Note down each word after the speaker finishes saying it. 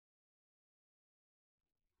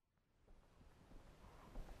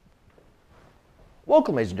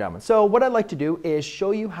Welcome, ladies and gentlemen. So what I'd like to do is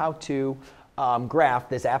show you how to graph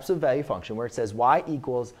this absolute value function where it says y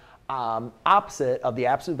equals opposite of the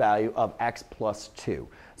absolute value of x plus 2.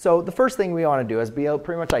 So the first thing we want to do is be able to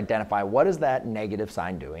pretty much identify what is that negative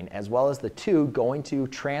sign doing, as well as the 2 going to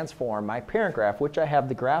transform my parent graph, which I have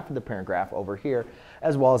the graph of the parent graph over here,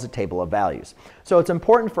 as well as a table of values. So it's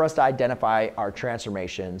important for us to identify our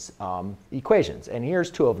transformations equations. And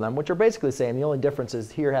here's 2 of them, which are basically saying the only difference is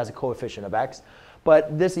here has a coefficient of x,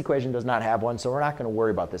 but this equation does not have one, so we're not going to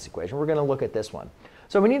worry about this equation. We're going to look at this one.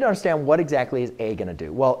 So we need to understand what exactly is A going to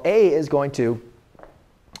do. Well, A is going to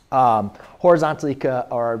horizontally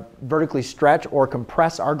or vertically stretch or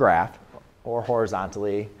compress our graph, or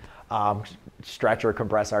horizontally stretch or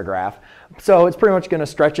compress our graph. So it's pretty much going to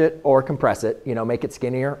stretch it or compress it, make it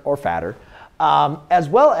skinnier or fatter. As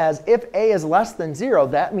well as if A is less than 0,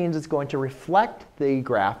 that means it's going to reflect the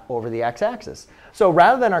graph over the x-axis. So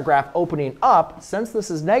rather than our graph opening up, since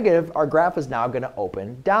this is negative, our graph is now going to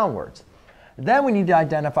open downwards. Then we need to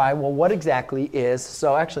identify, well, what exactly is,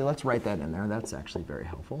 so actually let's write that in there. That's actually very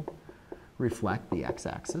helpful. Reflect the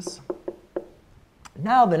x-axis.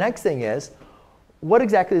 Now the next thing is, what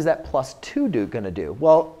exactly is that plus 2 going to do?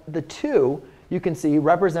 Well, the 2, you can see,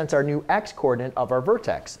 represents our new x-coordinate of our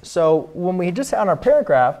vertex. So when we just had our parent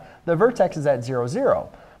graph, the vertex is at 0,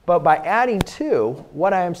 0. But by adding 2,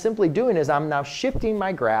 what I am simply doing is I'm now shifting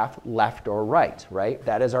my graph left or right, right?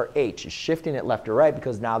 That is our h, is shifting it left or right,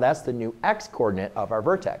 because now that's the new x-coordinate of our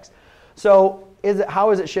vertex. So how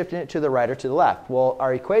is it shifting it to the right or to the left? Well,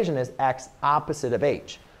 our equation is x opposite of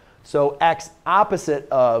h. So x opposite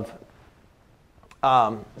of,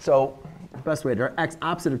 so the best way to, x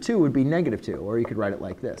opposite of 2 would be negative 2, or you could write it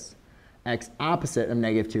like this. X opposite of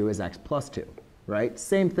negative 2 is x plus 2, right?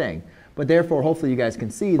 Same thing. But therefore, hopefully you guys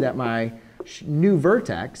can see that my new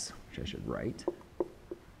vertex, which I should write,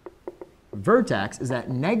 vertex is at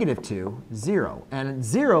negative 2, 0. And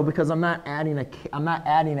 0 because I'm not adding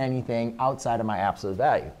anything outside of my absolute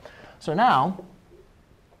value. So now,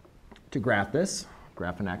 to graph this,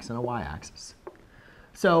 graph an x and a y-axis.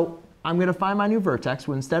 So I'm going to find my new vertex.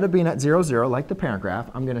 Well, instead of being at 0, 0, like the parent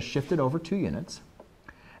graph, I'm going to shift it over 2 units.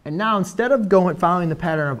 And now instead of following the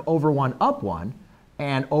pattern of over 1, up 1,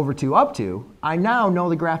 and over 2, up 2, I now know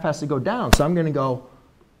the graph has to go down. So I'm going to go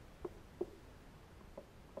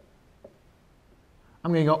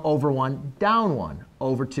over 1, down 1,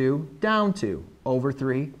 over 2, down 2, over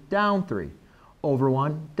 3, down 3, over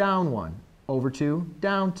 1, down 1, over 2,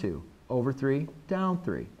 down 2, over 3, down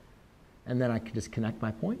 3. And then I can just connect my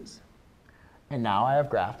points. And now I have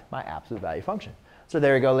graphed my absolute value function. So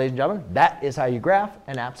there you go, ladies and gentlemen. That is how you graph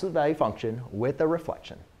an absolute value function with a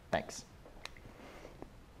reflection. Thanks.